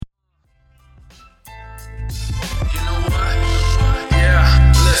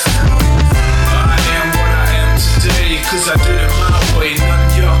I did it my way,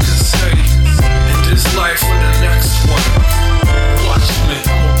 nothing y'all can say. In this life or the next one, watch me,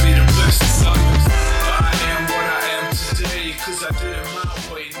 I'ma be the best of it. I am what I am today, cause I did it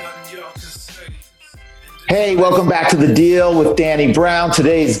my way, nothing y'all can say. Hey, welcome back to The Deal with Danny Brown.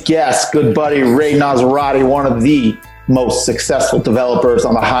 Today's guest, good buddy Ray Nosrati, one of the most successful developers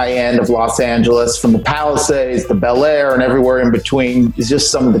on the high end of Los Angeles, from the Palisades, the Bel Air, and everywhere in between. It's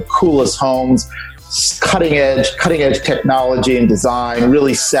just some of the coolest homes, cutting edge technology and design,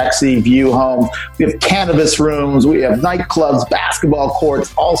 really sexy view homes. We have cannabis rooms, we have nightclubs, basketball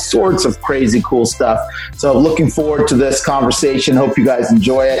courts, all sorts of crazy cool stuff. So looking forward to this conversation. Hope you guys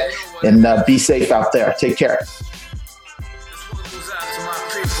enjoy it, and be safe out there. Take care.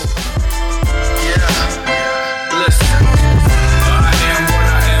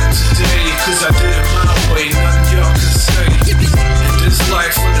 I did it my way, nothing y'all can say. In this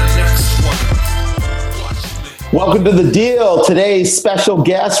life or the next one, watch me. Welcome to The Deal. Today's special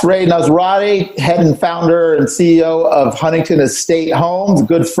guest, Ray Nosrati, head and founder and CEO of Huntington Estate Homes. A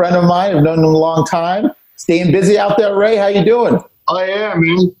good friend of mine. I've known him a long time. Staying busy out there, Ray? How you doing? Oh, yeah,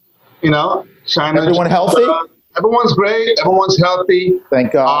 man. You know, China. Everyone healthy? Everyone's great. Everyone's healthy.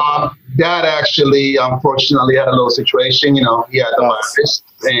 Thank God. Dad actually, unfortunately, had a little situation. You know, he had the virus.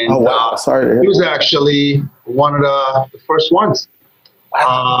 And, oh, wow. Sorry to hear he was actually one of the first ones.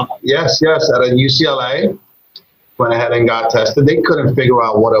 Wow. Yes, at a UCLA. Went ahead and got tested. They couldn't figure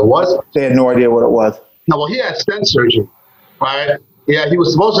out what it was. They had no idea what it was. No, well, he had stent surgery, right? Yeah, he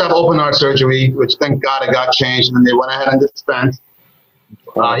was supposed to have open heart surgery, which thank God it got changed, and they went ahead and did stent.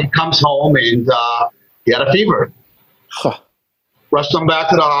 He comes home and he had a fever. Huh. Rushed him back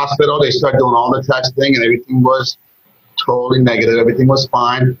to the hospital. They started doing all the testing, and everything was totally negative. Everything was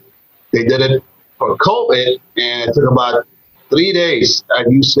fine. They did it for COVID, and it took about 3 days at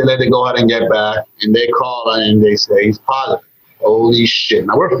UCLA to go ahead and get back. And they called and they say he's positive. Holy shit!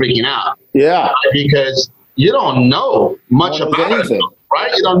 Now we're freaking out. Yeah, because you don't know much about it,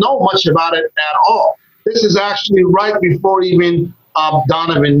 right? You don't know much about it at all. This is actually right before even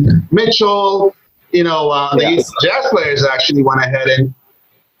Donovan Mitchell. You know, the Jazz players actually went ahead and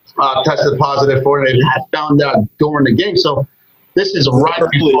tested positive for it and had found out during the game. So this is right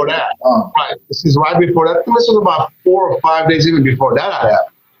before that. Right. This is right before that. This was about 4 or 5 days even before that happened.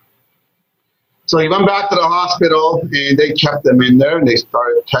 So he went back to the hospital and they kept him in there and they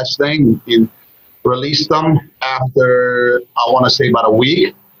started testing and released them after, I want to say, about a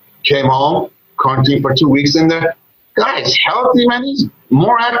week. Came home, quarantined for 2 weeks in there. Guy's healthy, man. He's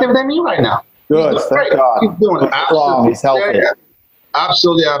more active than me right now. Good, thank God. He's doing strong. He's healthy. Yeah.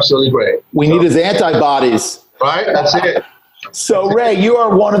 Absolutely great. We need his antibodies. Right, that's it. So, Ray, you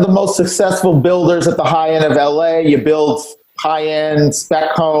are one of the most successful builders at the high end of LA. You build high-end spec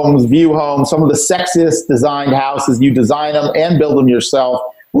homes, view homes, some of the sexiest designed houses. You design them and build them yourself.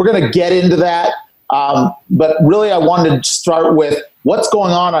 We're going to get into that. But really, I wanted to start with what's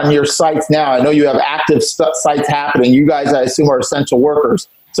going on your sites now. I know you have active sites happening. You guys, I assume, are essential workers.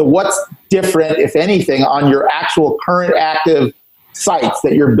 So what's different, if anything, on your actual current active sites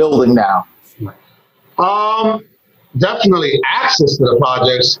that you're building now? Definitely access to the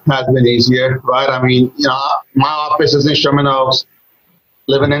projects has been easier, right? I mean, you know, my office is in Sherman Oaks,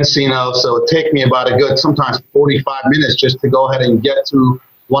 living in Encino, so it take me about a good, sometimes 45 minutes just to go ahead and get to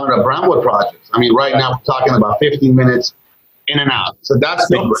one of the Brownwood projects. I mean, right now we're talking about 15 minutes in and out. So that's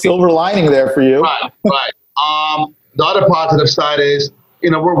the silver lining there for you. Right. The other positive side is, you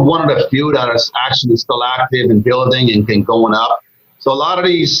know, we're one of the few that are actually still active and building and going up. So a lot of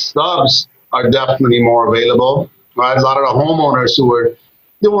these subs are definitely more available, right? A lot of the homeowners who are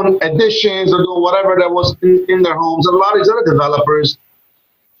doing additions or doing whatever that was in their homes, and a lot of these other developers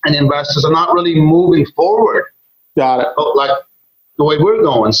and investors are not really moving forward. Got it. Like the way we're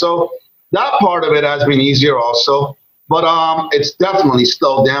going. So that part of it has been easier also, but it's definitely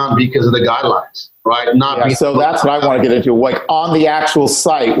slowed down because of the guidelines. Right. So that's what I want to get into. Like on the actual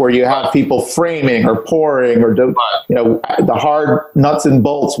site where you have people framing or pouring or, you know, the hard nuts and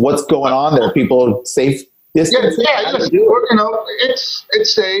bolts, what's going on there? People are safe distancing? Yeah. You know, it's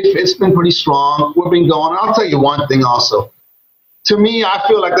safe. It's been pretty strong. We've been going. I'll tell you one thing also. To me, I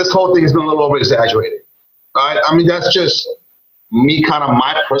feel like this whole thing has been a little over exaggerated. Right. I mean, that's just me, kind of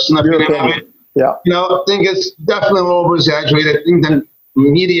my personal opinion of it. Yeah. You know, I think it's definitely a little over exaggerated. I think the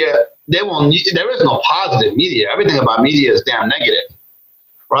media, there is no positive media. Everything about media is damn negative,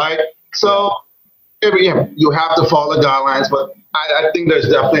 right? So you have to follow the guidelines, but I think there's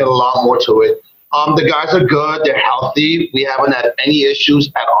definitely a lot more to it. The guys are good. They're healthy. We haven't had any issues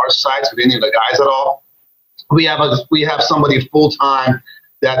at our sites with any of the guys at all. We have somebody full time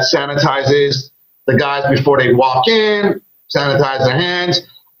that sanitizes the guys before they walk in, sanitize their hands.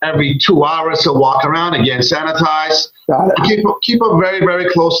 Every 2 hours to walk around, again, sanitize. Keep a very, very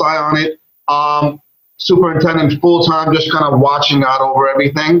close eye on it. Superintendent full-time, just kind of watching out over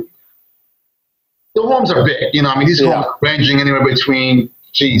everything. The homes are big, you know, I mean, these homes are ranging anywhere between,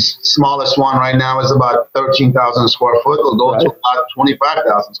 smallest one right now is about 13,000 square foot. It'll go to about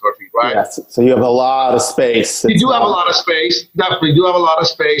 25,000 square feet, right? Yes. So you have a lot of space. You do have a lot of space, definitely do have a lot of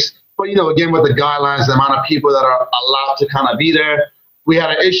space. But, you know, again, with the guidelines, the amount of people that are allowed to kind of be there, we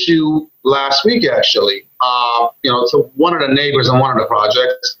had an issue last week, actually. You know, so one of the neighbors on one of the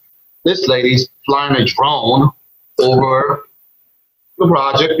projects, this lady's flying a drone over the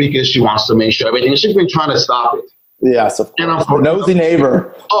project because she wants to make sure everything. She's been trying to stop it. Yes, of course. The nosy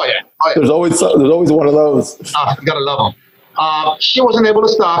neighbor. Oh yeah. There's always one of those. You gotta love them. She wasn't able to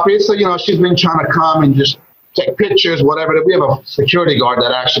stop it, so you know she's been trying to come and just take pictures, whatever. We have a security guard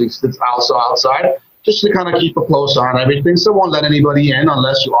that actually sits also outside, just to kind of keep a close eye on everything. So won't let anybody in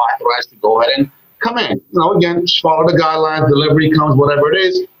unless you're authorized to go ahead and come in. You know, again, just follow the guidelines. Delivery comes, whatever it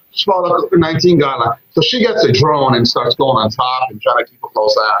is. Just follow the COVID-19 guideline. So she gets a drone and starts going on top and trying to keep a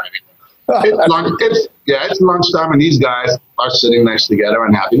close eye on everything. It's lunchtime, and these guys are sitting next together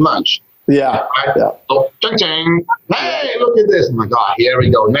and having lunch. Yeah. Right? Yeah. So, ching. Hey, look at this. Oh my God, here we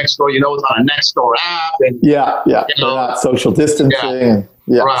go. Nextdoor, you know, it's on a Nextdoor app. And, You know, not social distancing.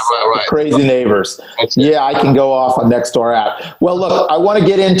 Yeah. Right. Crazy neighbors. Yeah, I can go off on Nextdoor app. Well, look, I want to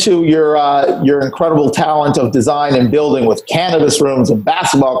get into your incredible talent of design and building with cannabis rooms and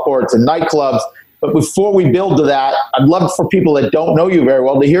basketball courts and nightclubs. But before we build to that, I'd love for people that don't know you very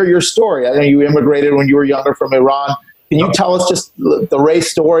well to hear your story. I know you immigrated when you were younger from Iran. Can you tell us just the Ray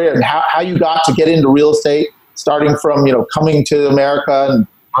story and how you got to get into real estate, starting from, you know, coming to America,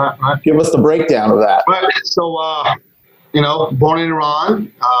 and give us the breakdown of that. Right. So, you know, born in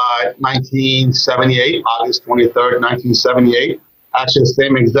Iran, 1978, August 23rd, 1978. Actually, the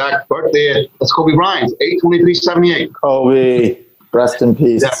same exact birthday as Kobe Bryant's, 8/23/78. Kobe. Rest in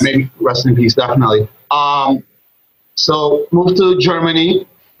peace. Yeah, maybe rest in peace, definitely. So moved to Germany,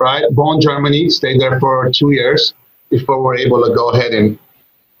 right? Born in Germany, stayed there for 2 years before we were able to go ahead and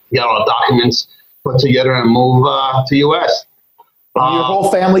get all the documents put together and move to U.S. Your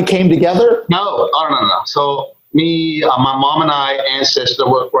whole family came together? No. So me, my mom and I and sister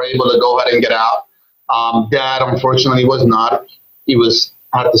were able to go ahead and get out. Dad, unfortunately, was not. He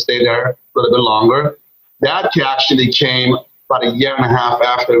had to stay there a little bit longer. Dad actually came about a year and a half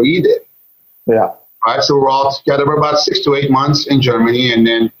after we did. Yeah. Right. So we're all together for about 6 to 8 months in Germany, and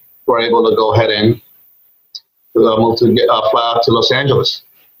then we're able to go ahead and move to fly out to Los Angeles.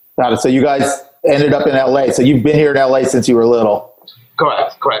 Got it. So you guys ended up in LA. So you've been here in LA since you were little.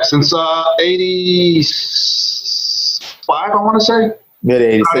 Correct. Since 85, I want to say.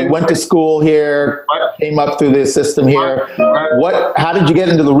 Mid-80s. So you went to school here, came up through the system here. How did you get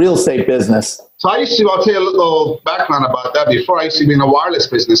into the real estate business? So I'll tell you a little background about that. Before I used to be in the wireless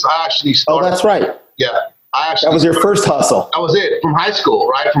business, I actually started. Oh, that's right. Yeah. That was your first hustle. That was it. From high school,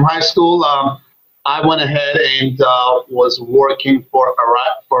 right? From high school, I went ahead and was working for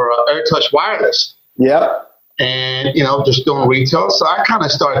AirTouch Wireless. Yep. And, you know, just doing retail. So I kind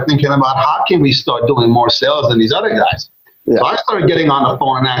of started thinking about how can we start doing more sales than these other guys? Yeah. So I started getting on the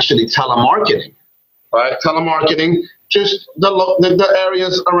phone and actually telemarketing, right? Telemarketing, just the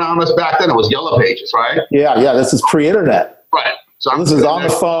areas around us back then. It was Yellow Pages, right? Yeah. This is pre-internet. Right. So this is on the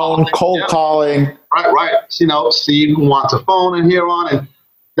phone, cold calling. Right. You know, see who wants a phone and here on. And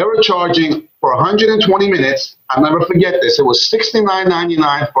they were charging for 120 minutes. I'll never forget this. It was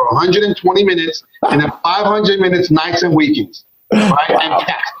 $69.99 for 120 minutes and then 500 minutes nights and weekends, right? Wow. And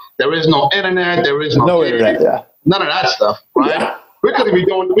text. There is no internet. There is no internet. Yeah. None of that stuff, right? Yeah. We couldn't be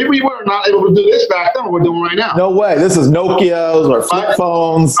doing. We were not able to do this back then. What we're doing right now. No way. This is Nokia's or flip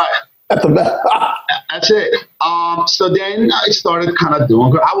phones. Right. At the back. That's it. So then I started kind of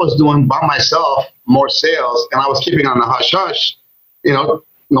doing. I was doing by myself more sales, and I was keeping on the hush hush. You know,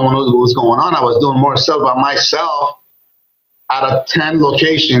 no one knew what was going on. I was doing more sales by myself out of 10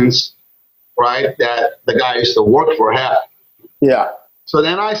 locations, right? That the guy I used to work for had. Yeah. So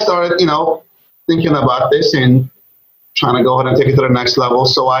then I started, you know, thinking about this and trying to go ahead and take it to the next level.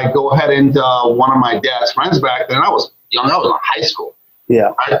 So I go ahead and one of my dad's friends back then, I was young, I was in high school.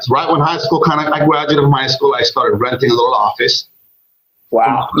 Yeah. Right when high school I graduated from high school, I started renting a little office.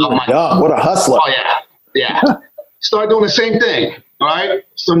 Wow. What a hustler. Oh, yeah. Started doing the same thing, right?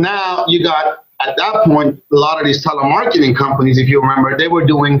 So now you got, at that point, a lot of these telemarketing companies, if you remember, they were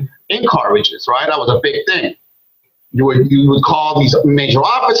doing encourages, right? That was a big thing. You would call these major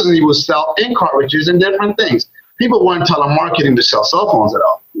offices and you would sell encourages and different things. People weren't telemarketing to sell cell phones at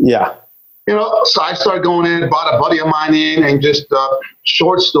all. Yeah. So I started going in, brought a buddy of mine in, and just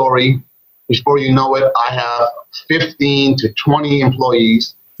short story, before you know it, I have 15 to 20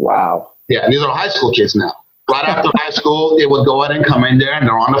 employees. Wow. Yeah, these are high school kids now. Right after high school, they would go ahead and come in there, and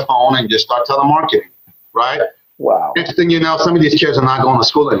they're on the phone and just start telemarketing, right? Wow. Next thing you know, some of these kids are not going to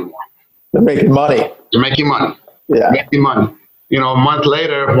school anymore. They're making money. They're making money. Yeah. Making money. A month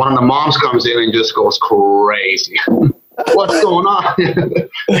later, one of the moms comes in and just goes crazy. What's going on?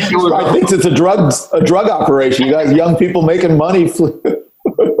 I think it's a drug operation. You guys, young people making money. It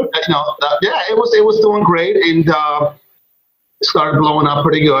was doing great, and started blowing up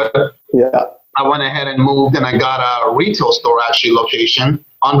pretty good. Yeah. I went ahead and moved, and I got a retail store location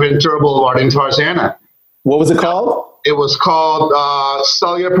on Ventura Boulevard in Tarzana. What was it called? It was called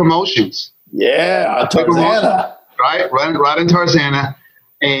Cellular Promotions. Yeah, Tarzana. Right in Tarzana,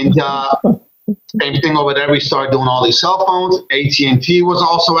 and same thing over there. We started doing all these cell phones. AT&T was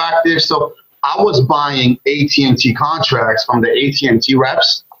also active, so I was buying AT&T contracts from the AT&T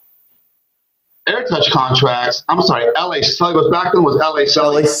reps. AirTouch contracts. I'm sorry, LA Cellular. Back then was LA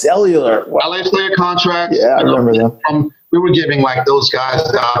Cellular. LA Cellular. Wow. LA Cellular contracts. Yeah, I remember them. We were giving like those guys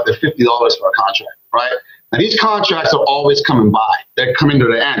out there $50 for a contract, right? Now these contracts are always coming by. They're coming to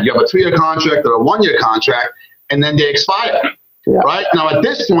the end. You have a 3-year contract or a 1-year contract, and then they expire. Yeah. Right? Now at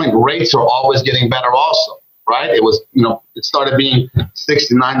this point, rates are always getting better also. Right? It was, it started being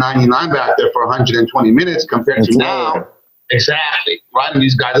 $69.99 back there for 120 minutes compared to now. Exactly. Right? And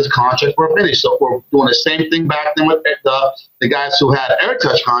these guys' contracts were finished. So we're doing the same thing back then with the guys who had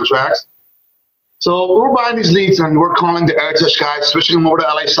AirTouch contracts. So we're buying these leads and we're calling the AirTouch guys, switching them over to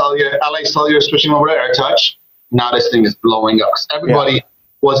LA Cellular, switching over to AirTouch. Now this thing is blowing up. Everybody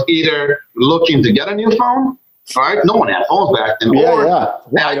was either looking to get a new phone, right? No one had phones back then.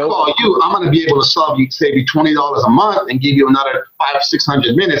 I call you, I'm going to be able to save you $20 a month and give you another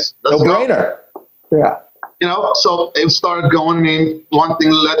 500-600 minutes. No brainer. Yeah. So it started going. I mean, one thing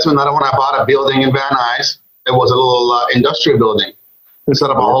led to another. When I bought a building in Van Nuys, it was a little industrial building. We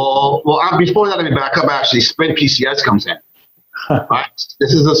set up a whole. Well, before that, let me back up. Actually, Sprint PCS comes in. Right.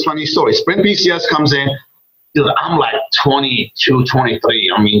 This is a funny story. Sprint PCS comes in. Dude, I'm like 22,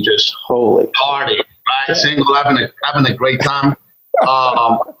 23. I mean, just holy party, right? Yeah. Single, having a great time.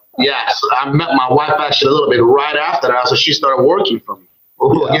 Yeah. So I met my wife actually a little bit right after that, so she started working for me.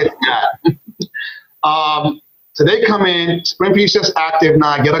 We'll get to that. So they come in, Sprint PCS active. Now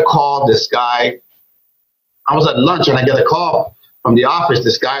I get a call. This guy, I was at lunch and I get a call from the office.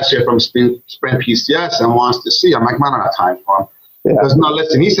 This guy's here from Sprint PCS and wants to see. I'm like, man, I don't have time for him. Yeah. Because no,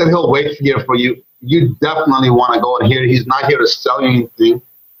 listen, he said he'll wait here for you. You definitely want to go in here. He's not here to sell you anything.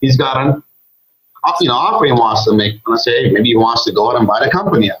 He's got an offer he wants to make. And I say, hey, maybe he wants to go out and buy the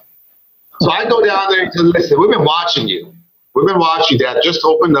company up. So I go down there and say, listen, we've been watching you. We've been watching that. Just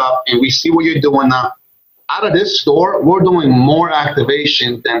opened up and we see what you're doing now. Out of this store, we're doing more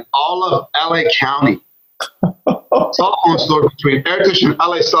activation than all of LA County. Cell phone store between AirTouch and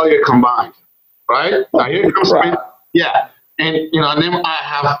LA Cellular combined. Right? Now here comes Sprint. Yeah. And, and then I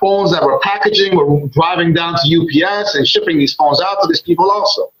have phones that we're packaging. We're driving down to UPS and shipping these phones out to these people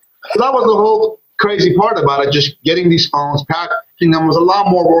also. So that was the whole crazy part about it. Just getting these phones, packaging them was a lot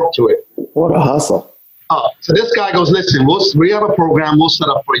more work to it. What a hustle. So this guy goes, listen, we have a program we'll set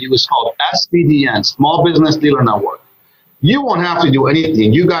up for you. It's called SBDN, Small Business Dealer Network. You won't have to do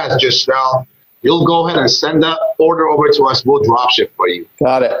anything. You guys just sell. You'll go ahead and send that order over to us. We'll drop ship for you.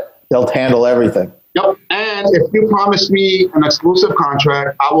 Got it. They'll handle everything. Yep. And if you promise me an exclusive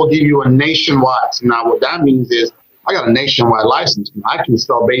contract, I will give you a nationwide. Now, what that means is I got a nationwide license. I can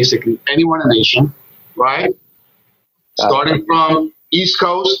sell basically anywhere in the nation, right? Starting from East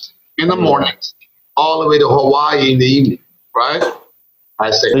Coast in the mornings all the way to Hawaii in the evening, right?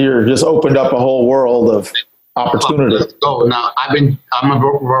 I say. So you're just opened up a whole world of opportunity. Let's go. Now, I'm a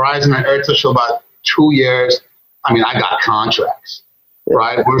Verizon and AirTouch for about 2 years. I mean, I got contracts,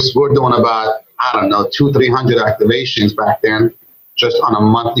 right? We're doing about, 200-300 activations back then, just on a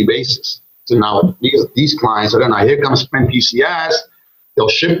monthly basis. So now these clients are then, now here comes Sprint PCS. They'll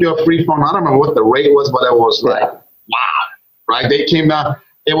ship you a free phone. I don't remember what the rate was, but it was like, wow, right? They came down.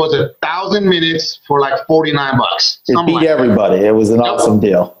 It was 1,000 minutes for like $49. It beat everybody. It was an awesome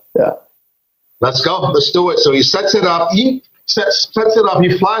deal. Yeah. Let's go. Let's do it. So he sets it up. He sets it up.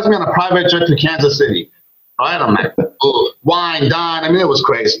 He flies me on a private jet to Kansas City. Right? I'm like, wine, dine. I mean, it was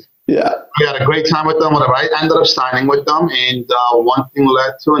crazy. Yeah. We had a great time with them. Whatever. I ended up signing with them, and one thing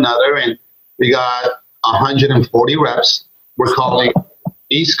led to another, and we got 140 reps. We're calling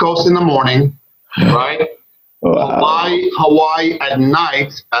East Coast in the morning, right? Wow. Hawaii at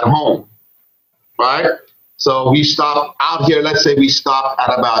night at home, right? So we stop out here. Let's say we stop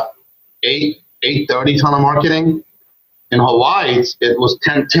at about 8:30 telemarketing. In Hawaii, it was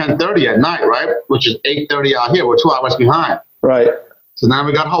 10:30 at night, right? Which is 8:30 out here. We're 2 hours behind. Right. So now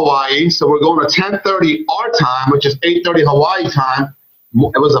we got Hawaii. So we're going to 10:30 our time, which is 8:30 Hawaii time.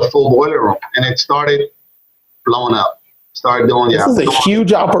 It was a full boiler room, and it started blowing up. Started doing, This is a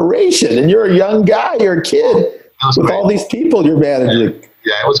huge operation, and you're a young guy. You're a kid with great. all these people you're managing.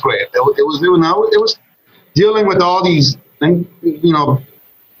 Yeah, it was great. It was dealing with all these things. You know,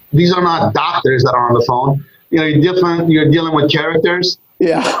 these are not doctors that are on the phone. You know, you're dealing with characters.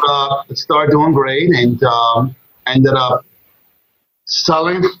 Yeah. It started doing great, and ended up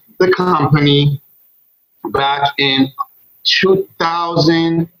selling the company back in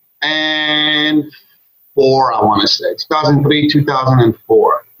 2004, I want to say. 2003,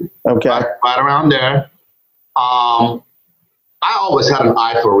 2004. Okay. Right around there. I always had an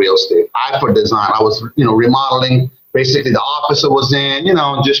eye for real estate, eye for design. I was, remodeling basically the office I was in,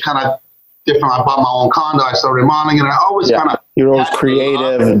 just kind of different. I bought my own condo. I started remodeling, and I always kind of. You're always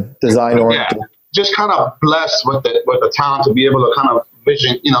creative and design oriented. Yeah, just kind of blessed with the talent to be able to kind of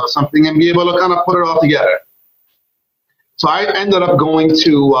vision, something and be able to kind of put it all together. So I ended up going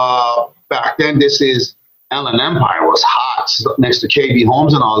to, back then, this is Ellen Empire was hot next to KB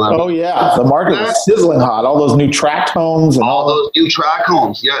Homes and all that. Oh, yeah. The market was sizzling hot. All those new tract homes. And all those new tract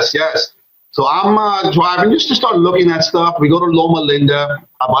homes. Yes, yes. So I'm driving just to start looking at stuff. We go to Loma Linda.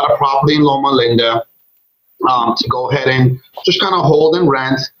 I bought a property in Loma Linda to go ahead and just kind of hold and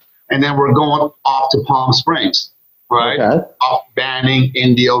rent. And then we're going off to Palm Springs, right? Okay. Off Banning,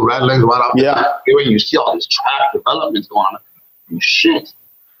 Indio, Redlands, right off. Yeah. And you see all these tract developments going on. Shit.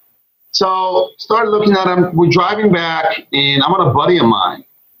 So started looking at them. We're driving back, and I'm with a buddy of mine.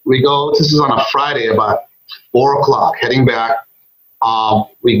 We go, this is on a Friday, about 4 o'clock, heading back.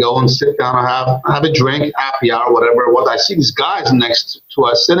 We go and sit down and have a drink, happy hour, whatever it was. I see these guys next to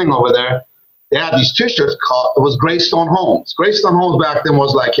us sitting over there. They had these t-shirts called, it was Greystone Homes. Greystone Homes back then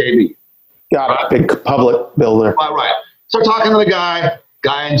was like KB. Got it, big public builder. Right. So talking to the guy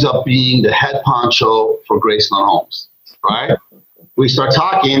ends up being the head honcho for Greystone Homes, right? We start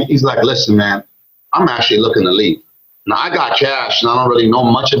talking. He's like, listen, man, I'm actually looking to leave. Now, I got cash, and I don't really know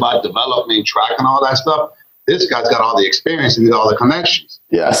much about development, track, and all that stuff. This guy's got all the experience and all the connections.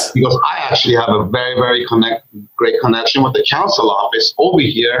 Yes. He goes, I actually have a very, very great connection with the council office over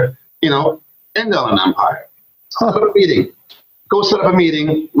here, in the Inland Empire. Set up a meeting. Go set up a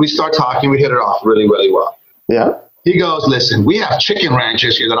meeting. We start talking. We hit it off really, really well. Yeah. He goes, listen, we have chicken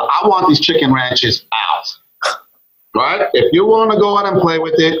ranches here. I want these chicken ranches out. Right? If you want to go ahead and play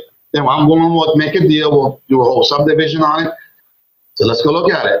with it, then I'm going to make a deal. We'll do a whole subdivision on it. So let's go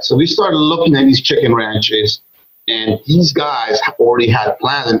look at it. So we started looking at these chicken ranches, and these guys already had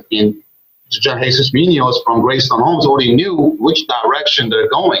plans. And John Jesus Munoz from Greystone Homes already knew which direction they're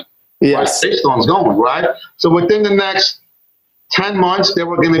going. Yes. Right? Greystone's going, right? So within the next 10 months, they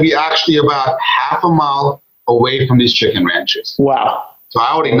were going to be actually about half a mile away from these chicken ranches. Wow. So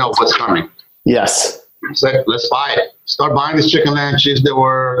I already know what's coming. Yes. So let's buy it. Start buying these chicken ranches. There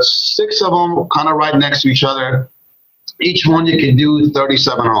were 6 of them kind of right next to each other. Each one you can do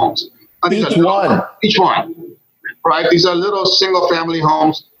 37 homes. Each one? Each one. Right? These are little single family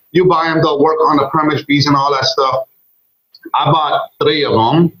homes. You buy them, they'll work on the permit fees and all that stuff. I bought 3 of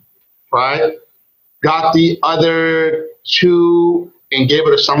them, right? Got the other 2 and gave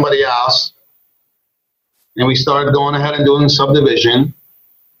it to somebody else. And we started going ahead and doing subdivision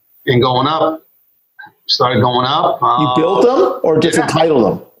and going up. Started going up. You built them or just entitled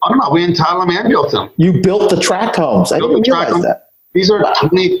them? I don't know. We entitled them and built them. You built the tract homes. I didn't realize that. These are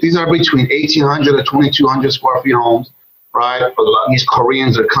between 1,800 to 2,200 square feet homes, right? These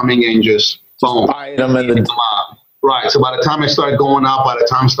Koreans are coming in just boom. Buying them right. So by the time it started going up, by the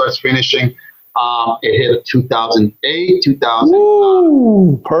time it starts finishing, it hit 2008, 2000.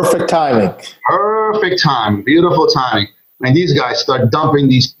 Woo! Perfect timing. Perfect time. Beautiful timing. And these guys start dumping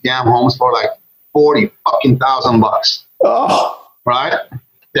these damn homes for like $40,000. Oh. Right?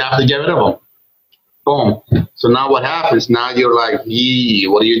 They have to get rid of them. Boom. So now what happens? Now you're like, yee,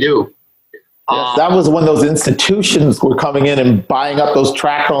 what do you do? Yes, that was when those institutions were coming in and buying up those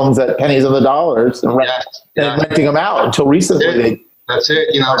tract homes at pennies on the dollars and, renting them out until recently. That's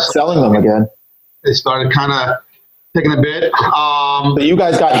it. Selling them again. They started kind of taking a bit. So you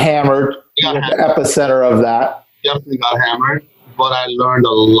guys got hammered. You were the epicenter of that. Definitely got hammered. But I learned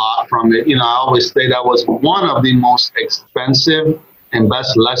a lot from it. I always say that was one of the most expensive and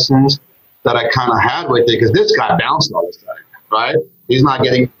best lessons that I kind of had with it, because this guy bounced all the time, right? He's not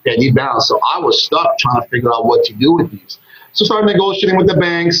getting paid, he bounced. So I was stuck trying to figure out what to do with these. So started negotiating with the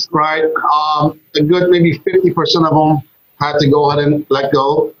banks, right? A good maybe 50% of them had to go ahead and let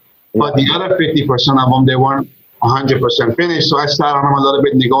go. but the other 50% of them, they weren't 100% finished. So I sat on them a little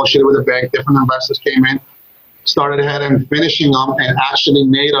bit, negotiated with the bank. Different investors came in, started ahead and finishing them, and actually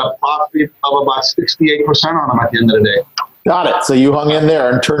made a profit of about 68% on them at the end of the day. Got it. So you hung in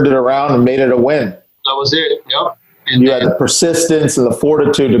there and turned it around and made it a win. That was it. Yep. And you had the persistence and the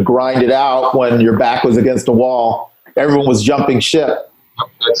fortitude to grind it out when your back was against the wall. Everyone was jumping ship.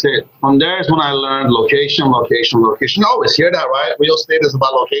 That's it. From there is when I learned location. You always hear that, right? Real estate is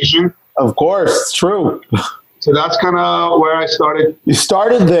about location. Of course, it's true. So that's kind of where I started. You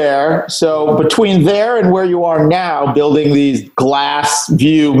started there. So between there and where you are now, building these glass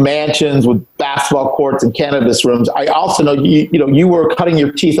view mansions with basketball courts and cannabis rooms, I also know you were cutting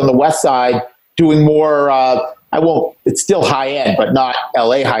your teeth on the west side, doing more. It's still high end, but not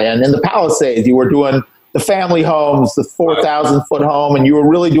LA high end. In the Palisades, you were doing the family homes, the 4,000 foot home, and you were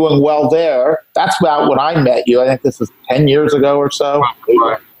really doing well there. That's about when I met you. I think this was 10 years ago or so.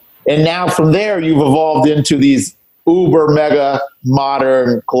 Right. And now from there, you've evolved into these uber mega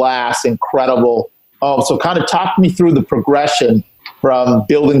modern glass, incredible homes. So kind of talk me through the progression from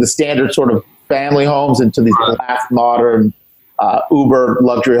building the standard sort of family homes into these glass modern uber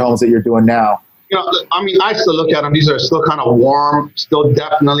luxury homes that you're doing now. I still look at them. These are still kind of warm, still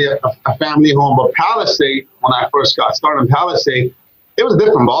definitely a family home. But Palisade, when I first got started in Palisade, it was a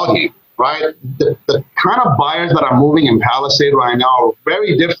different ballgame, right? The kind of buyers that are moving in Palisade right now are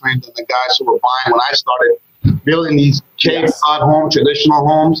very different than the guys who were buying when I started building these cave-side homes, traditional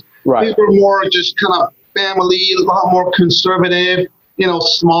homes. Right. These were more just kind of family, a lot more conservative,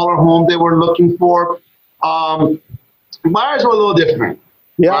 smaller home they were looking for. Buyers were a little different.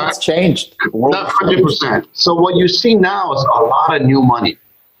 Yeah, right? It's changed. Not 100%. So what you see now is a lot of new money,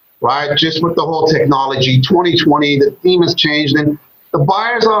 right? Just with the whole technology, 2020, the theme has changed, and the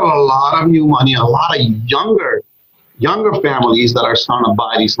buyers are a lot of new money, a lot of younger families that are starting to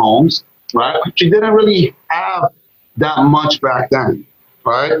buy these homes, right? But you didn't really have that much back then,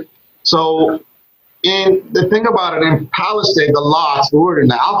 right? So, the thing about it, in Palisade, the lots, we were in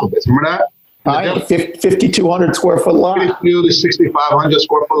the alphabets, remember that? 5,200 square foot lot. 52 to 6,500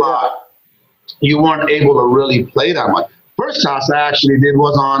 square foot lot. You weren't able to really play that much. First house I actually did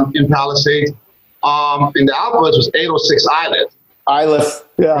was in Palisades. In the alphabets was 806 Islet.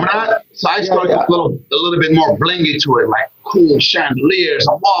 Yeah. So I started a little bit more blingy to it, like cool chandeliers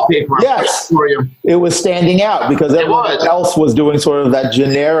and wallpaper. Yes. It was standing out because everyone else was doing sort of that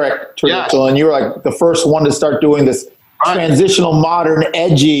generic traditional, and you were like the first one to start doing this transitional, modern,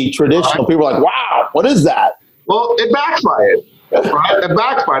 edgy, traditional. People were like, wow, what is that? Well, it backfired. Right? It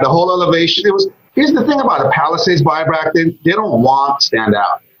backfired. The whole elevation. Here's the thing about it. Palisades buy back then, they don't want to stand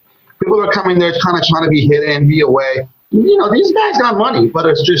out. People are coming there kind of trying to be hidden, be away. These guys got money, but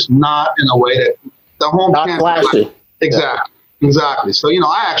it's just not in a way that the home not can't. Flashy. Exactly. So,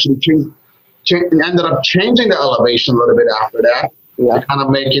 I actually ended up changing the elevation a little bit after that to kind of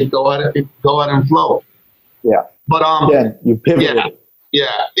make it go ahead and flow. Yeah. But you pivoted. Yeah.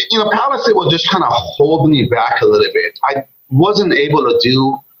 Palisade was just kind of holding me back a little bit. I wasn't able to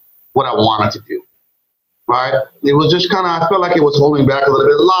do what I wanted to do. Right? It was just kind of, I felt like it was holding me back a little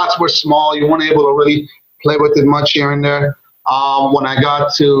bit. Lots were small. You weren't able to really play with it much here and there. When I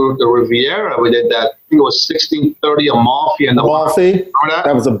got to the Riviera, we did that. I think it was 1630 Amalfi. Amalfi?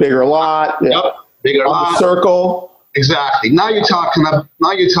 That was a bigger lot. Yeah. Yep, bigger lot. The Circle. Exactly. Now you're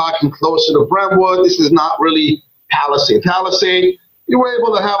talking closer to Brentwood. This is not really Palisade. Palisade, you were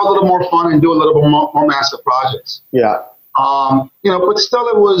able to have a little more fun and do a little bit more massive projects. Yeah. But still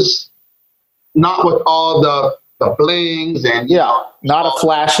it was not with all the blings and not a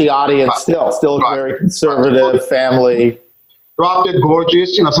flashy audience. Still very conservative family. Dropped it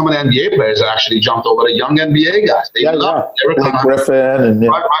gorgeous. Some of the NBA players actually jumped over the young NBA guys. They were Griffin and they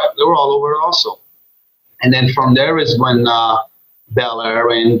were all over it also. And then from there is when Bel Air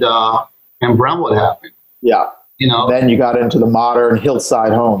and Brentwood happened. Yeah. Then you got into the modern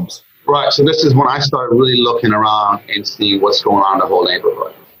Hillside homes. Right. So this is when I started really looking around and seeing what's going on in the whole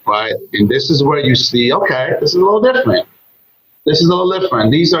neighborhood. Right. And this is where you see, okay, this is a little different.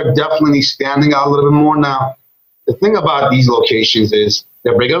 These are definitely standing out a little bit more now. The thing about these locations is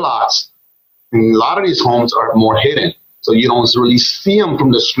they're bigger lots. And a lot of these homes are more hidden. So you don't really see them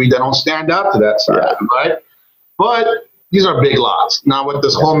from the street. They don't stand out to that side, right? But these are big lots. Now with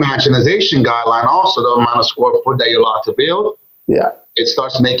this whole mansionization guideline, also the amount of square foot that you're allowed to build, it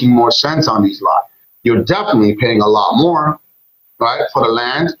starts making more sense on these lots. You're definitely paying a lot more, right, for the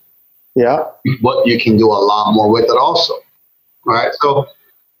land. Yeah. But you can do a lot more with it also, right? So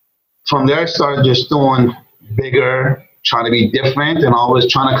from there, I started just doing bigger, trying to be different, and always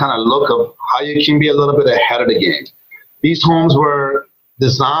trying to kind of look at how you can be a little bit ahead of the game. These homes were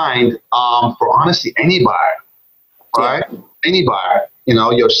designed for honestly any buyer, right? Yeah. Any buyer, you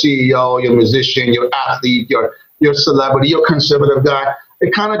know, your CEO, your musician, your athlete, your celebrity, your conservative guy.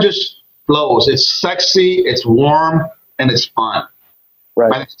 It kind of just flows. It's sexy, it's warm, and it's fun.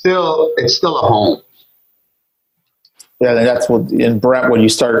 Right. And it's still a home. Yeah, and that's what in Brentwood you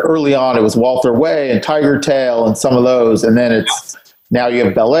started early on. It was Walther Way and Tiger Tail and some of those, and then it's now you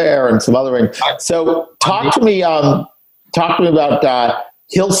have Bel Air and some other. So talk to me about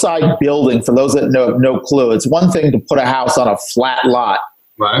hillside building. For those that have no clue, it's one thing to put a house on a flat lot.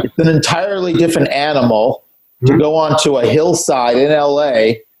 Right. It's an entirely different animal to go onto a hillside in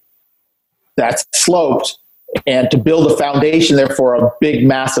LA that's sloped and to build a foundation there for a big,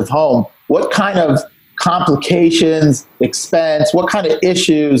 massive home. What kind of complications, expense, what kind of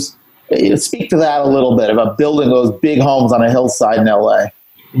issues? Speak to that a little bit about building those big homes on a hillside in LA.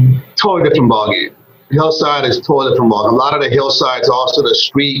 Totally different ballgame. Hillside is totally different ballgame. A lot of the hillsides, also the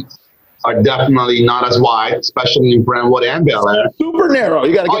streets, are definitely not as wide, especially in Brentwood and Bel Air. Super narrow.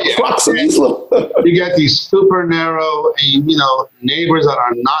 You got to get trucks in these little. You get these super narrow, and neighbors that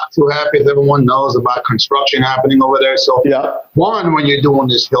are not too happy. Everyone knows about construction happening over there. So, one, when you're doing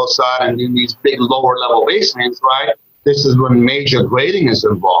this hillside and in these big lower level basements, right? This is when major grading is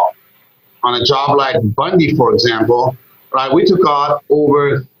involved. On a job like Bundy, for example, right? We took out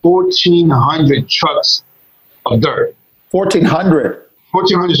over 1,400 trucks of dirt. 1,400.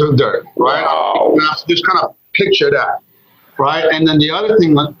 1,400 of dirt, right? Wow. Just kind of picture that, right? And then the other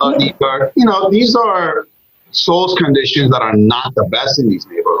thing, these are, these are soil conditions that are not the best in these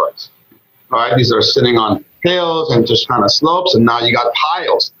neighborhoods, right? These are sitting on hills and just kind of slopes, and now you got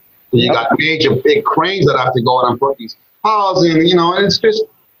piles. So you got major big cranes that have to go out and put these piles in, and it's just,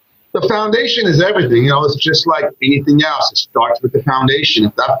 the foundation is everything. It's just like anything else. It starts with the foundation.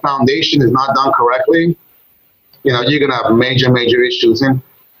 If that foundation is not done correctly, you're going to have major, major issues. And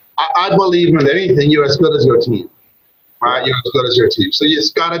I believe in anything, you're as good as your team, right? You're as good as your team. So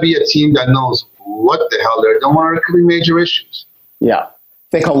it's got to be a team that knows what the hell they're doing, or it could be major issues. Yeah. I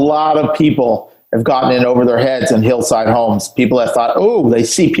think a lot of people have gotten in over their heads in hillside homes. People that thought, they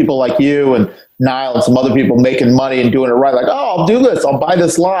see people like you and Niall and some other people making money and doing it right. Like, I'll do this. I'll buy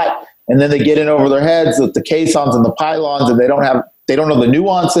this lot. And then they get in over their heads with the caissons and the pylons, and they don't know the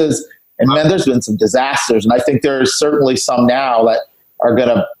nuances. And then there's been some disasters. And I think there's certainly some now that are going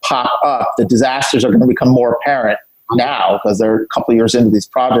to pop up. The disasters are going to become more apparent now because they're a couple of years into these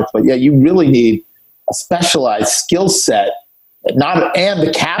projects. But yeah, you really need a specialized skill set and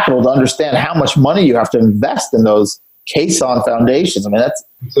the capital to understand how much money you have to invest in those caisson foundations. I mean,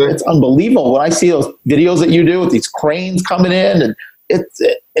 it's unbelievable. When I see those videos that you do with these cranes coming in, and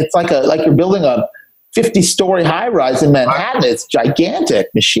it's like you're building a 50-story high-rise in Manhattan. It's gigantic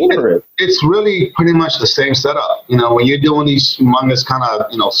machinery. It's really pretty much the same setup. When you're doing these humongous kind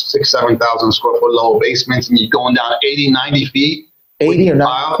of, 6,000, 7,000 square foot low basements, and you're going down 80, 90 feet. 80 or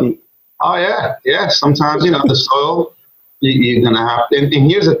 90 feet. Oh, yeah. Yeah. Sometimes, the soil, you're going to have to.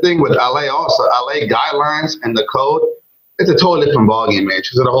 And here's the thing with LA also. LA guidelines and the code, it's a totally different ballgame, man.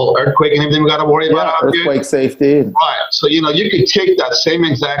 Because of the whole earthquake and everything we got to worry about out here. Earthquake safety. Right. So, you could take that same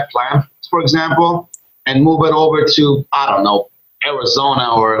exact plan, for example, and move it over to, I don't know,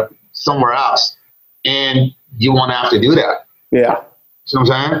 Arizona or somewhere else. And you won't have to do that. Yeah. See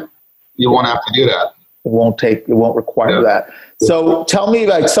what I'm saying? You won't have to do that. It won't require that. So tell me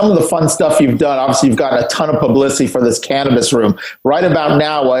some of the fun stuff you've done. Obviously, you've gotten a ton of publicity for this cannabis room. Right about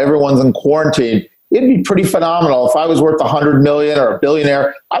now, while everyone's in quarantine, it'd be pretty phenomenal. If I was worth $100 million or a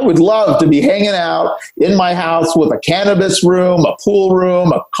billionaire, I would love to be hanging out in my house with a cannabis room, a pool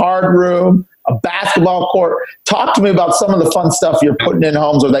room, a card room, a basketball court. Talk to me about some of the fun stuff you're putting in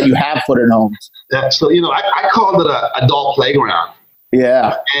homes or that you have put in homes. So, I called it an adult playground.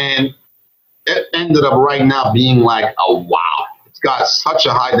 Yeah. And it ended up right now being like a wow. It's got such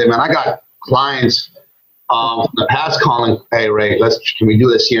a high demand. I got clients in the past calling, hey, Ray, can we do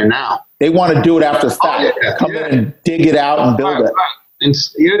this here now? They want to do it after the fact. Come in and dig it out and build it. Right. And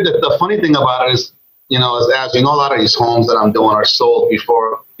the funny thing about it is, as a lot of these homes that I'm doing are sold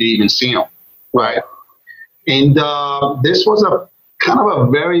before you even see them. Right. And this was a kind of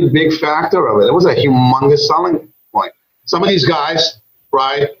a very big factor of it. It was a humongous selling point. Some of these guys,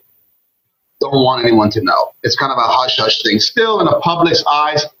 right, don't want anyone to know. It's kind of a hush-hush thing. Still in the public's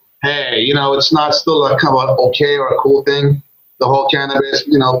eyes, hey, it's not still a kind of an okay or a cool thing, the whole cannabis,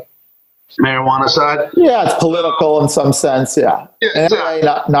 marijuana side. Yeah, it's political in some sense, yeah. And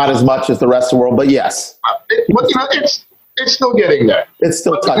exactly. Not as much as the rest of the world, but yes. It's still getting there. It's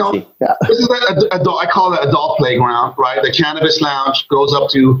still touchy. Yeah. This is I call it adult playground, right? The cannabis lounge goes up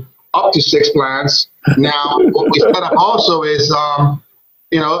to 6 plants. Now, what we set up also is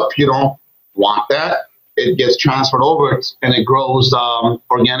if you don't want that, it gets transferred over and it grows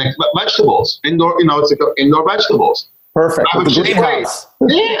organic vegetables, indoor, it's like indoor vegetables. Perfect. With the greenhouse.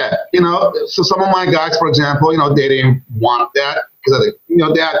 Yeah. So some of my guys, for example, they didn't want that because,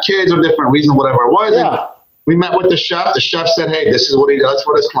 they had kids or different reasons, whatever it was. Yeah. We met with the chef. The chef said, hey, this is what he does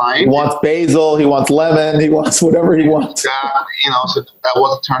for his client. He wants basil. He wants lemon. He wants whatever he wants. Yeah. So that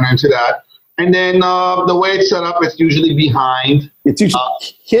was turned into that. And then the way it's set up, it's usually behind. It's usually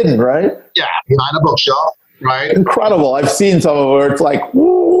hidden, right? Yeah, behind a bookshelf, right? Incredible. I've seen some of it where it's like,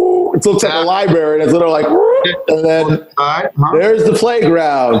 woo, it looks like a library, and it's literally like, woo, and then there's the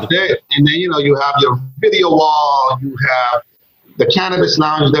playground. And then, you have your video wall. You have the cannabis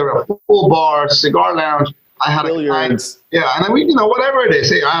lounge. There are full bar, cigar lounge. I had a client. Yeah, and then whatever it is.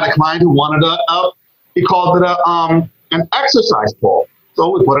 Hey, I had a client who wanted he called it an exercise pole.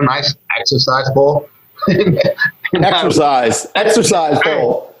 So we put a nice exercise pole. Exercise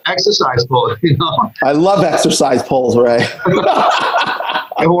pole. Exercise pole, I love exercise poles, Ray.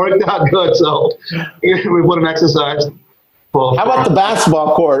 It worked out good, so we put an exercise pole. How about the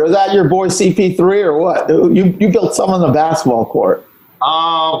basketball court? Is that your boy CP3 or what? You built some on the basketball court.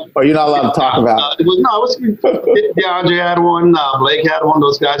 Or you're not allowed to talk about it? It was DeAndre had one, Blake had one,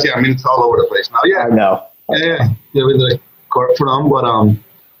 those guys. Yeah, it's all over the place now. Yeah. I know. Yeah, we did a court for them, but I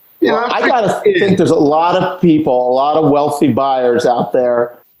gotta think there's a lot of people, a lot of wealthy buyers out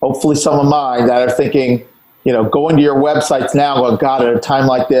there, hopefully some of mine, that are thinking, going to your websites now, going, God, at a time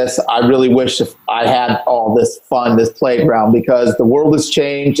like this, I really wish if I had all this fun, this playground, because the world has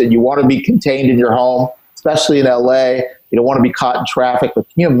changed and you want to be contained in your home, especially in LA. You don't want to be caught in traffic. But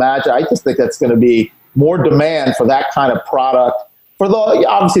can you imagine? I just think that's going to be more demand for that kind of product for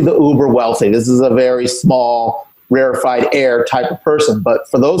obviously the uber wealthy. This is a very small, rarefied air type of person. But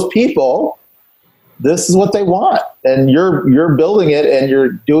for those people, this is what they want. And you're building it, and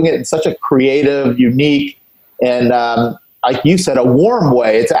you're doing it in such a creative, unique, and like you said, a warm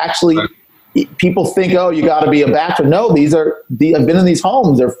way. It's actually, people think, oh, you got to be a bachelor. No, I've been in these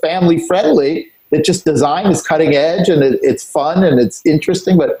homes. They're family friendly. It's just design is cutting edge, and it's fun and it's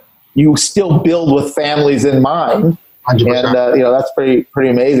interesting, but you still build with families in mind. 100%. And that's pretty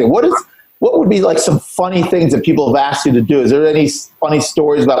amazing. What would be like some funny things that people have asked you to do? Is there any funny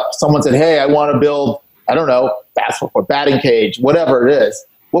stories about someone said, hey, I want to build, I don't know, basketball court, batting cage, whatever it is?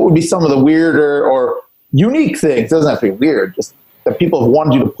 What would be some of the weirder or unique things? It doesn't have to be weird, just that people have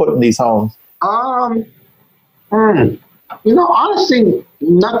wanted you to put in these homes. Honestly,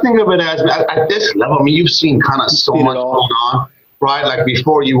 nothing of it at this level. I mean, you've seen kind of so much going on, right? Like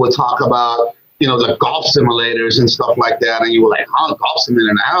before, you would talk about, the golf simulators and stuff like that, and you were like, golf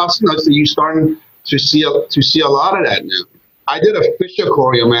simulator in the house. So you're starting to see a lot of that now. I did a fish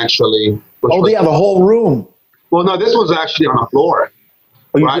aquarium actually. They have a whole room. Well, no, this was actually on the floor.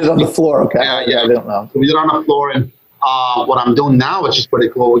 Oh, you did it on the floor? Okay. Yeah. I don't know. So we did it on the floor, and what I'm doing now, which is pretty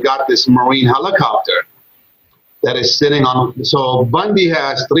cool, we got this marine helicopter that is sitting on. So Bundy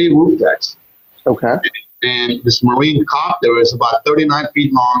has 3 roof decks. Okay. And this marine copter is about 39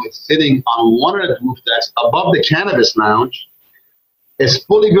 feet long. It's sitting on one of the roof decks above the cannabis lounge. It's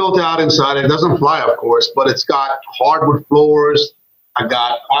fully built out inside. It doesn't fly, of course, but it's got hardwood floors. I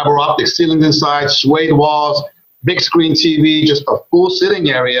got fiber optic ceilings inside, suede walls, big screen TV, just a full sitting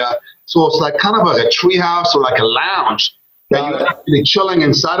area. So it's like kind of like a tree house or like a lounge. That you're actually chilling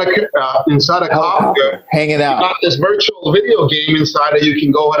inside a copter, hanging out. You got this virtual video game inside that you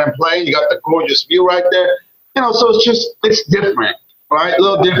can go ahead and play. You got the gorgeous view right there. So it's different, right? A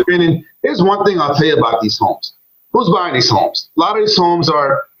little different. And here's one thing I'll tell you about these homes. Who's buying these homes? A lot of these homes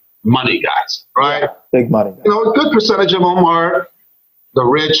are money guys, right? Yeah, big money guys. A good percentage of them are the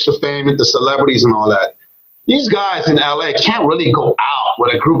rich, the famous, the celebrities, and all that. These guys in LA can't really go out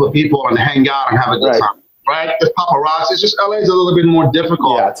with a group of people and hang out and have a good time. Right? The paparazzi. It's just LA is a little bit more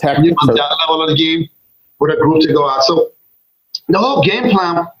difficult. Yeah, it's hectic. On that level of the game with a group to go out. So the whole game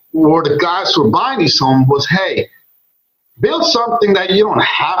plan for the guys who are buying these homes was, hey, build something that you don't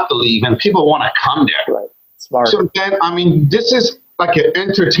have to leave and people want to come there. Right. Smart. So then, this is like an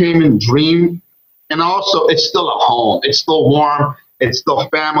entertainment dream. And also, it's still a home. It's still warm. It's still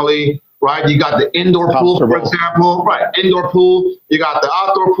family. Right? You got the indoor pool, for example. Right. Indoor pool. You got the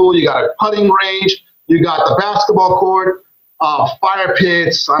outdoor pool. You got a putting range. You got the basketball court, fire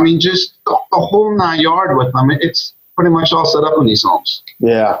pits. Just the whole 9 yards with them. It's pretty much all set up in these homes.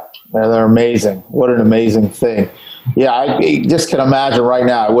 Yeah, they're amazing. What an amazing thing. Yeah, I just can imagine right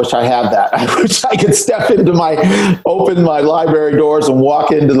now. I wish I had that. I wish I could open my library doors and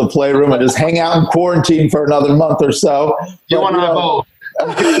walk into the playroom and just hang out in quarantine for another month or so. You want to both.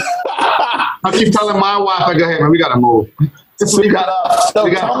 I keep telling my wife, I go, hey, man, we got to move. So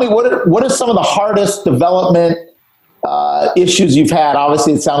tell me, what are some of the hardest development issues you've had?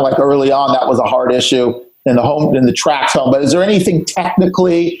 Obviously, it sounded like early on that was a hard issue in the Trax home. But is there anything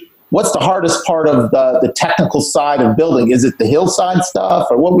technically? What's the hardest part of the technical side of building? Is it the Hillside stuff,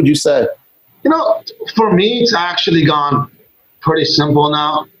 or what would you say? For me, it's actually gone pretty simple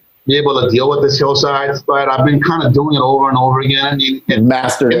now. Be able to deal with this Hillside, right? I've been kind of doing it over and over again. And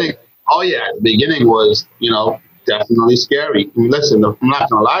mastered it. Oh yeah, the beginning was, definitely scary. I mean, listen, I'm not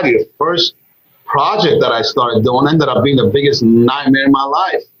gonna lie to you. The first project that I started doing ended up being the biggest nightmare in my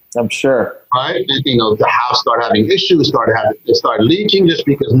life. I'm sure. Right? And, the house started having issues, it started leaking just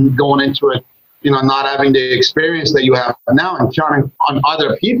because going into it, not having the experience that you have now and counting on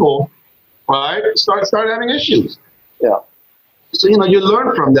other people, right? Started having issues. Yeah. So, you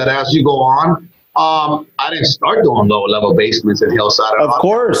learn from that as you go on. I didn't start doing lower level basements in Hillside. Of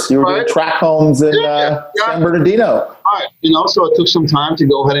course. You were doing track homes in San Bernardino. Right. So it took some time to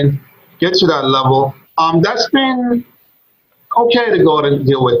go ahead and get to that level. That's been okay to go ahead and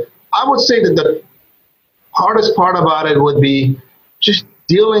deal with. I would say that the hardest part about it would be just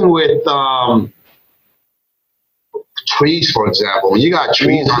dealing with trees, for example. When you got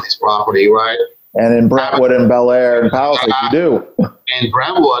trees on this property, right? And in Brentwood and Bel Air and Palisades, you do. In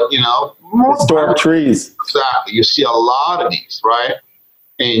Brentwood, historic trees. Exactly. You see a lot of these, right?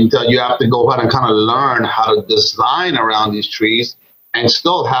 And you have to go ahead and kind of learn how to design around these trees and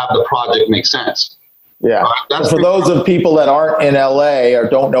still have the project make sense. Yeah. That's for those of people that aren't in LA or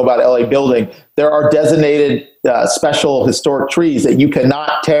don't know about LA building, there are designated special historic trees that you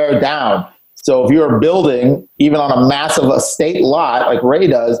cannot tear down. So if you're building, even on a massive estate lot like Ray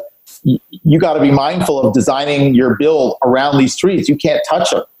does, you got to be mindful of designing your build around these trees. You can't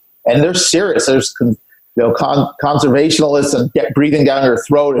touch them. And they're serious. There's conservationists and breathing down your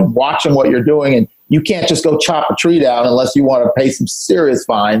throat and watching what you're doing. And you can't just go chop a tree down unless you want to pay some serious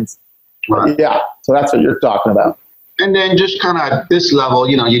fines. Right. Yeah, so that's what you're talking about. And then just kind of at this level,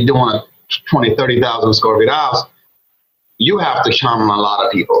 you're doing a 20, 30,000 square feet house, you have to charm a lot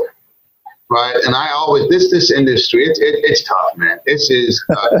of people, right? And I always, this industry, it's tough, man. This is,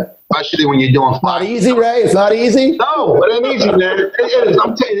 especially when you're doing not easy, Ray? It's not easy? No, but it ain't easy, man. It is.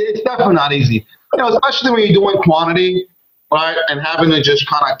 I'm telling you, it's definitely not easy. Especially when you're doing quantity, right? And having to just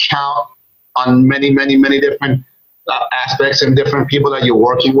kind of count on many, many, many different aspects and different people that you're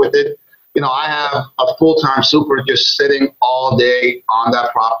working with it. I have a full-time super just sitting all day on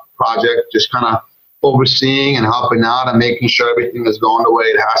that project, just kind of overseeing and helping out and making sure everything is going the way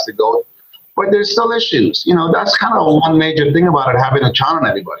it has to go. But there's still issues. That's kind of one major thing about it, having a count on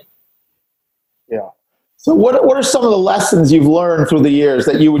everybody. Yeah. So what are some of the lessons you've learned through the years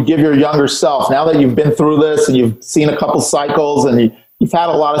that you would give your younger self now that you've been through this and you've seen a couple cycles and you've had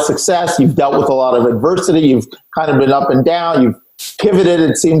a lot of success, you've dealt with a lot of adversity, you've kind of been up and down, you've pivoted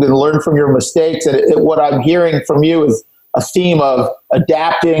and seemed to learn from your mistakes. And what I'm hearing from you is a theme of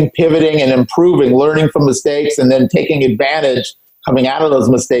adapting, pivoting, and improving, learning from mistakes, and then taking advantage coming out of those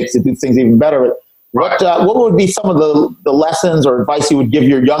mistakes to do things even better. What would be some of the lessons or advice you would give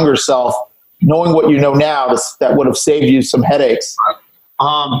your younger self, knowing what you know now, that would have saved you some headaches?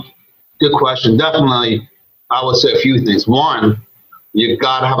 Good question. Definitely, I would say a few things. One, you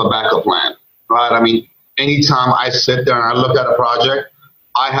got to have a backup plan, right? I mean, anytime I sit there and I look at a project,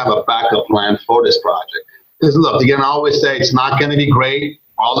 I have a backup plan for this project. Because look, again, I always say it's not going to be great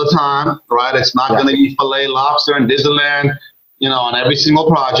all the time, right? It's not going to be filet lobster and Disneyland, on every single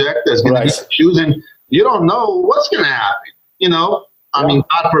project. There's going to be issues, and you don't know what's going to happen, I mean,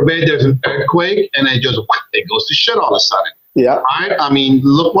 God forbid there's an earthquake and it goes to shit all of a sudden. Yeah. Right? I mean,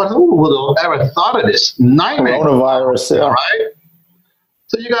 who would have ever thought of this nightmare? Coronavirus, yeah. Right?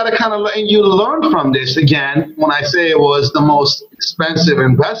 So you got to kind of, and you learn from this. Again, when I say it was the most expensive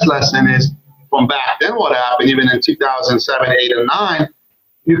and best lesson is from back then what happened, even in 2007, 8, and 9,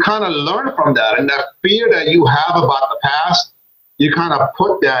 you kind of learn from that. And that fear that you have about the past, you kind of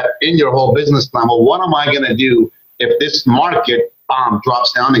put that in your whole business plan. Well, what am I going to do if this market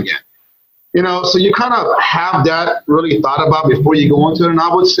drops down again? So you kind of have that really thought about before you go into it. And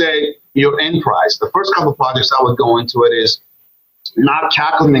I would say your end price. The first couple of projects I would go into it is not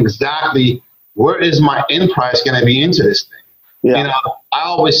calculating exactly where is my end price going to be into this thing. Yeah. I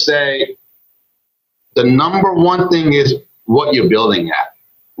always say the number one thing is what you're building at.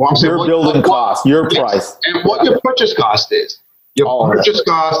 Well, I'm saying your building cost, your price. And what your purchase cost is. Your purchase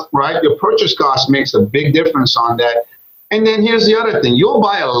cost, right? Your purchase cost makes a big difference on that. And then here's the other thing. You'll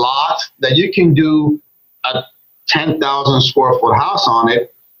buy a lot that you can do a 10,000 square foot house on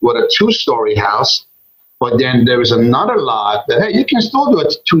it with a 2-story house. But then there is another lot that, hey, you can still do a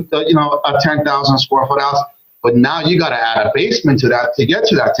 10,000 square foot house But now you got to add a basement to that to get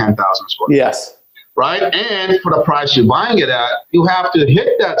to that 10,000 square feet. Yes. Right? And for the price you're buying it at, you have to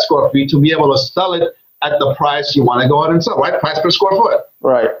hit that square feet to be able to sell it at the price you want to go ahead and sell, right? Price per square foot.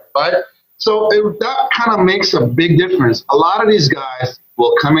 Right. Right? So that kind of makes a big difference. A lot of these guys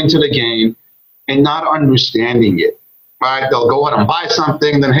will come into the game and not understanding it, right? They'll go ahead and buy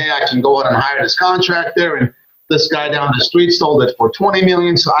something, then, hey, I can go ahead and hire this contractor, and this guy down the street sold it for $20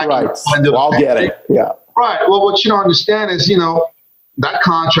 million, so I can do it. I'll get it. Yeah. Right. Well, what you don't understand is, that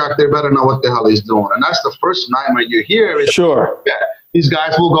contractor better know what the hell he's doing. And that's the first nightmare you hear. Is, sure. Yeah, these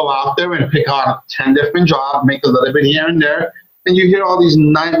guys will go out there and pick on 10 different jobs, make a little bit here and there, and you hear all these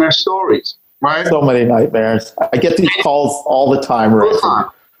nightmare stories, right? So many nightmares. I get these calls all the time, right?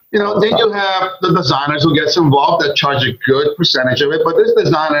 Then you have the designers who gets involved that charge a good percentage of it, but this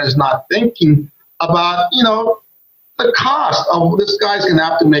designer is not thinking about, the cost of this guy's going to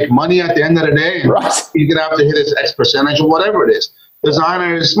have to make money at the end of the day, and he's going to have to hit his X percentage or whatever it is.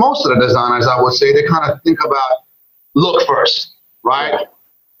 Designers, most of the designers, I would say, they kind of think about look first, right?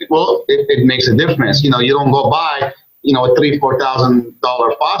 Well, it makes a difference. You don't go buy, a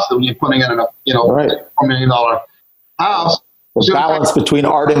 $3,000-$4,000 faucet when you're putting it in a, $4 million house. The balance between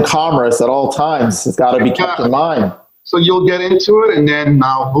art and commerce at all times has got to be kept in line. So you'll get into it, and then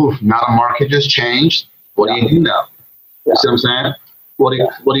now the market just changed. What do you do now? You see what I'm saying?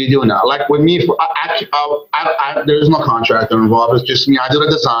 What do you do now? Like with me, there's no contractor involved. It's just me. I do the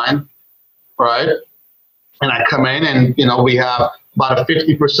design, right? And I come in, and we have about a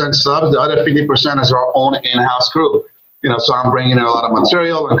 50% subs. The other 50% is our own in-house crew. So I'm bringing in a lot of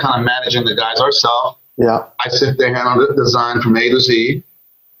material and kind of managing the guys ourselves. Yeah. I sit there, handle the design from A to Z,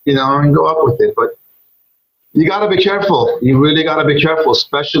 and go up with it. But you got to be careful. You really got to be careful,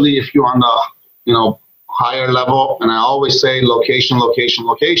 especially if you're on the, higher level. And I always say location, location,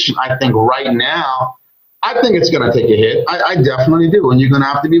 location. I think right now, it's going to take a hit. I definitely do. And you're going to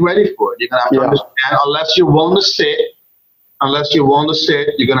have to be ready for it. You're going to have to understand, unless you're willing to sit,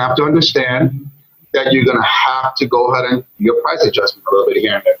 you're going to have to understand that you're going to have to go ahead and do your price adjustment a little bit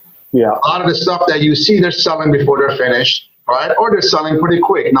here and there. Yeah. A lot of the stuff that you see, they're selling before they're finished, right? Or they're selling pretty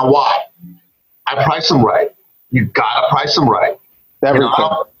quick. Now, why? I price them right. You got to price them right. Everything.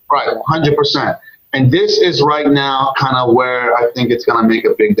 Right, 100%. And this is right now kind of where I think it's going to make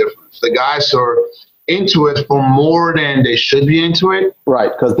a big difference. The guys are into it for more than they should be into it. Right,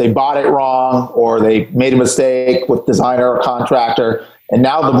 because they bought it wrong or they made a mistake with designer or contractor, and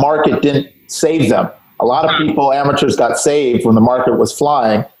now the market didn't save them. A lot of people, amateurs, got saved when the market was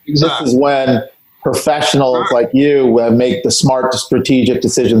flying. Exactly. This is when professionals like you make the smart, strategic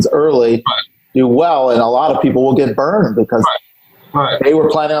decisions early, do well, and a lot of people will get burned because they were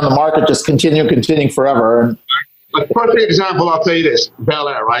planning on the market just continuing forever. And a perfect example, I'll tell you this: Bel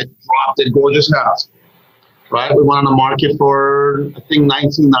Air, right? Dropped it, gorgeous house, right? We went on the market for I think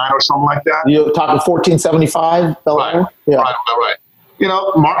 $19,900 or something like that. You're talking $1,475, Bel Air? Right.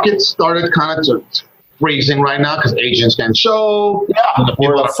 Market started kind of freezing right now because agents can show.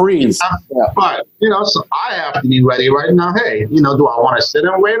 We're in a freeze. But so I have to be ready right now. Hey, do I want to sit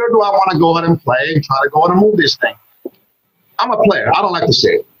and wait, or do I want to go ahead and play and try to go ahead and move this thing? I'm a player. I don't like to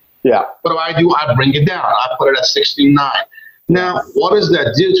sit. Yeah. What do? I bring it down. I put it at 16.9. Now, what does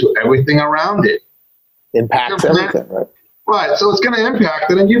that do to everything around it? Impacts everything, right? Right. So it's going to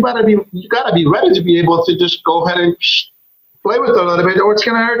impact it, and you got to be ready to be able to just go ahead and play with it a little bit, or it's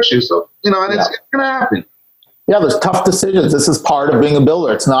going to hurt you. So it's going to happen. Yeah, there's tough decisions. This is part of being a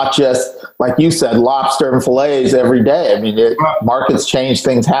builder. It's not just, like you said, lobster and fillets every day. I mean, markets change,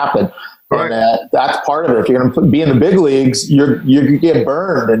 things happen. Right. And that's part of it. If you're going to be in the big leagues, you get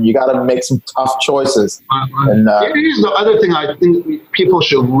burned, and you got to make some tough choices. And here's the other thing I think people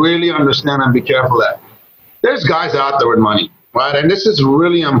should really understand and be careful at. There's guys out there with money, right? And this is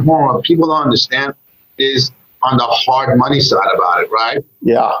really important. What people don't understand is on the hard money side about it, right?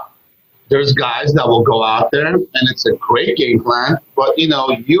 Yeah. There's guys that will go out there, and it's a great game plan, but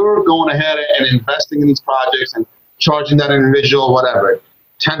you're going ahead and investing in these projects and charging that individual whatever.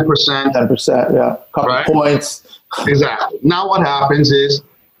 10%. 10%, yeah. Couple points. Exactly. Now what happens is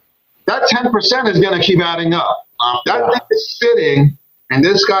that 10% is going to keep adding up. That thing is sitting, and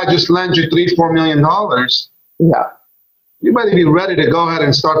this guy just lends you $3-4 million. Yeah. You better be ready to go ahead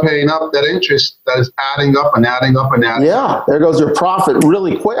and start paying up that interest that is adding up and adding up and adding up. Yeah, there goes your profit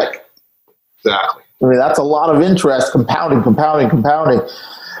really quick. Exactly. I mean, that's a lot of interest compounding.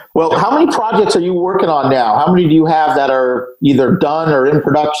 Well, how many projects are you working on now? How many do you have that are either done or in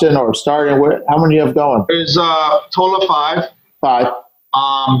production or starting? How many do you have going? There's a total of 5. 5.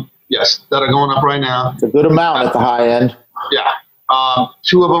 Yes, that are going up right now. It's a good amount at the high end. Yeah.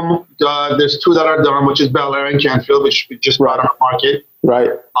 Two of them, there's two that are done, which is Bel Air and Canfield, which we just brought on the market. Right.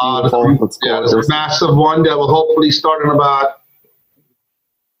 There's a massive one that will hopefully start in about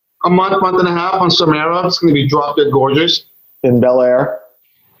a month and a half on Samara. It's going to be drop dead gorgeous. In Bel Air?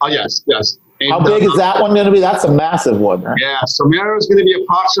 Oh, yes. And, how big is that one going to be? That's a massive one, right? Yeah, Samara is going to be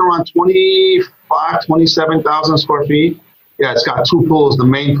approximately around 27,000 square feet. Yeah, it's got two pools. The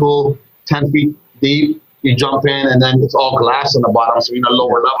main pool, 10 feet deep. You jump in, and then it's all glass on the bottom. So you're in a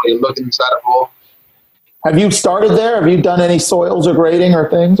lower level. You're looking inside the pool. Have you started there? Have you done any soils or grading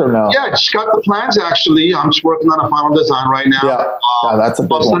or things, or no? Yeah, just got the plans, actually. I'm just working on a final design right now. Yeah, that's a big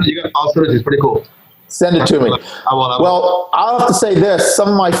one. I'll send it to you. It's pretty cool. Send it to me. I will. Well, I'll have to say this. Some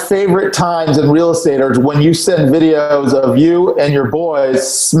of my favorite times in real estate are when you send videos of you and your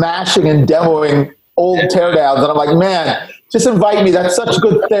boys smashing and demoing old teardowns. And I'm like, man, just invite me. That's such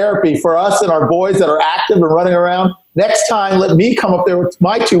good therapy for us and our boys that are active and running around. Next time, let me come up there with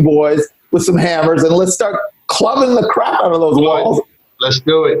my two boys with some hammers and let's start clubbing the crap out of those walls. Let's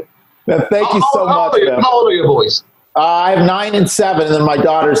do it. Man, thank you so much. How old are your boys? I have 9 and 7, and then my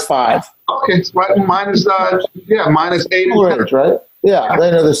daughter's 5. Okay, it's right. Mine is 8 and 10. Age, right? Yeah,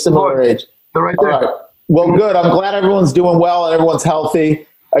 they're similar age. They're right there. All right. Well, good. I'm glad everyone's doing well and everyone's healthy.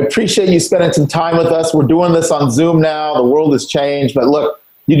 I appreciate you spending some time with us. We're doing this on Zoom now. The world has changed, but look,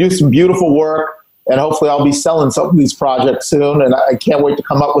 you do some beautiful work, and hopefully I'll be selling some of these projects soon, and I can't wait to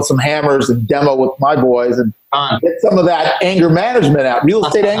come up with some hammers and demo with my boys and get some of that anger management out, real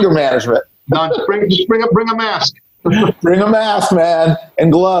estate anger management. Don, bring a mask. Bring a mask, man,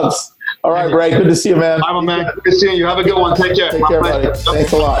 and gloves. All right, Ray, good to see you, man. I'm a man. Good to see you. Have a good one. Take care. Take care, buddy.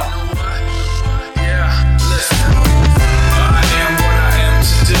 Thanks a lot.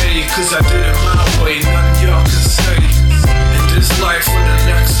 Cause I did it my way, nothing y'all can say. In this life or the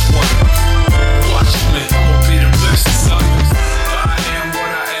next one, watch me, I'ma be the best. I am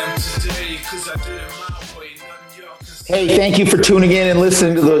what I am today, cause I did it my way, nothing y'all can say. Hey, thank you for tuning in and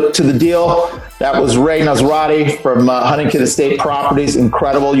listening to the deal. That was Ray Nosrati from Huntington Estate Properties.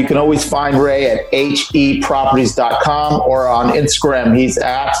 Incredible. You can always find Ray at heproperties.com or on Instagram. He's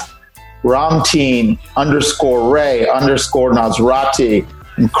at Ramteen_Ray_Nosrati.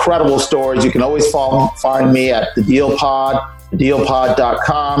 Incredible stories. You can always find me at The Deal Pod,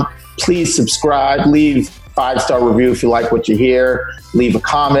 thedealpod.com. Please subscribe, leave 5-star review if you like what you hear, leave a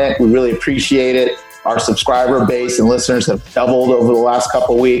comment. We really appreciate it. Our subscriber base and listeners have doubled over the last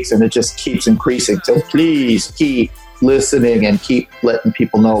couple of weeks, and it just keeps increasing. So please keep listening and keep letting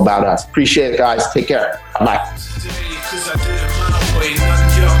people know about us. Appreciate it, guys. Take care. Bye-bye. I did it my way,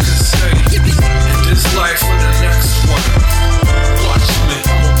 nothing y'all can say. In this life or the next one,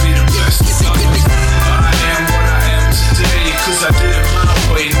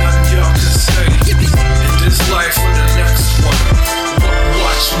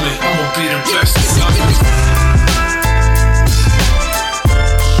 watch me, I'ma be the best.